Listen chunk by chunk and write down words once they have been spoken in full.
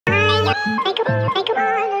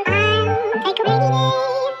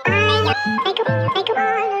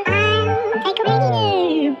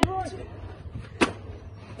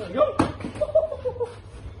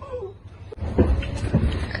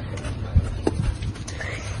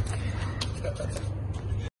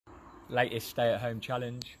Latest stay-at-home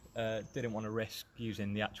challenge. Didn't want to risk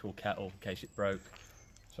using the actual kettle in case it broke,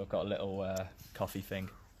 so I've got a little coffee thing.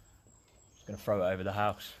 Just going to throw it over the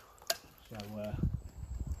house. So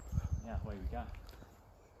yeah, away we go.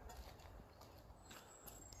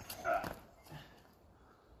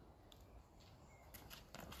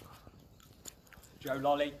 Joe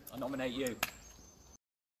Lolly, I nominate you.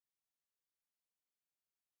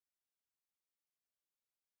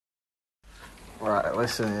 Right,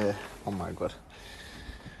 listen here. Oh my god.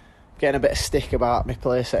 Getting a bit of stick about my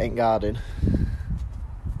play setting garden.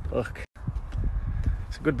 Look.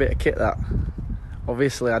 It's a good bit of kit, that.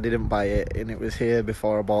 Obviously I didn't buy it and it was here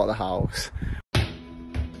before I bought the house.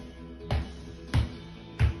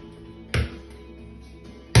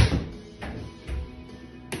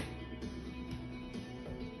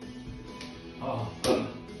 Oh.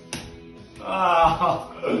 Ah.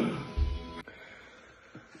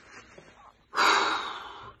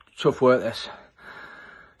 Tough work, this.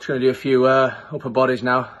 Just going to do a few upper bodies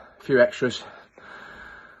now, a few extras.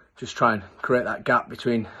 Just try and create that gap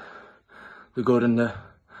between the good and the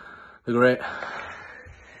great.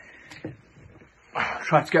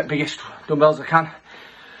 Try to get the biggest dumbbells I can.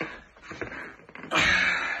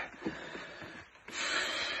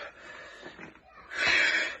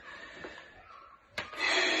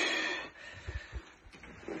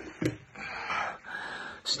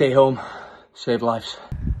 Stay home, save lives.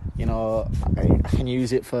 You know, I can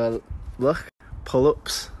use it for, look,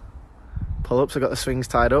 pull-ups. Pull-ups, I've got the swings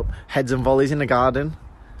tied up. Heads and volleys in the garden.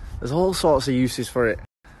 There's all sorts of uses for it.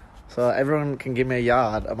 So everyone can give me a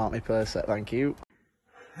yard about my play set, thank you.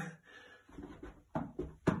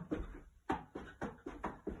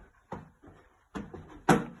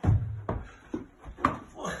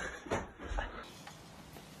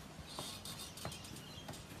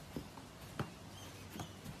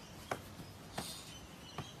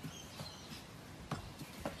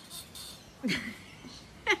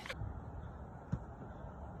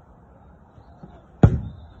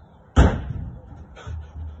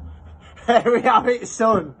 There we have it,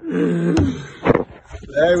 son.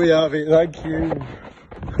 There we have it, thank you.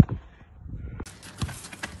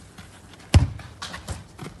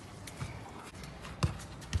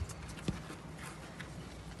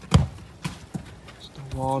 Still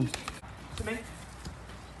one. To me.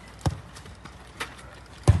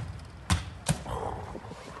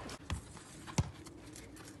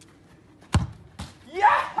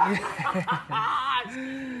 Yes!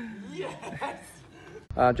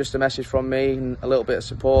 Just a message from me and a little bit of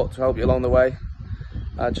support to help you along the way.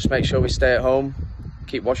 Just make sure we stay at home,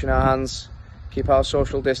 keep washing our hands, keep our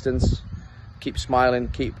social distance, keep smiling,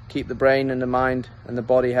 keep the brain and the mind and the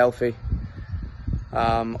body healthy.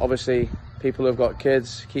 Obviously, people who've got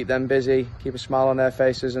kids, keep them busy, keep a smile on their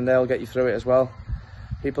faces and they'll get you through it as well.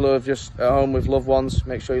 People who are just at home with loved ones,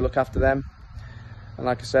 make sure you look after them. And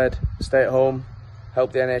like I said, stay at home,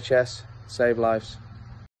 help the NHS, save lives.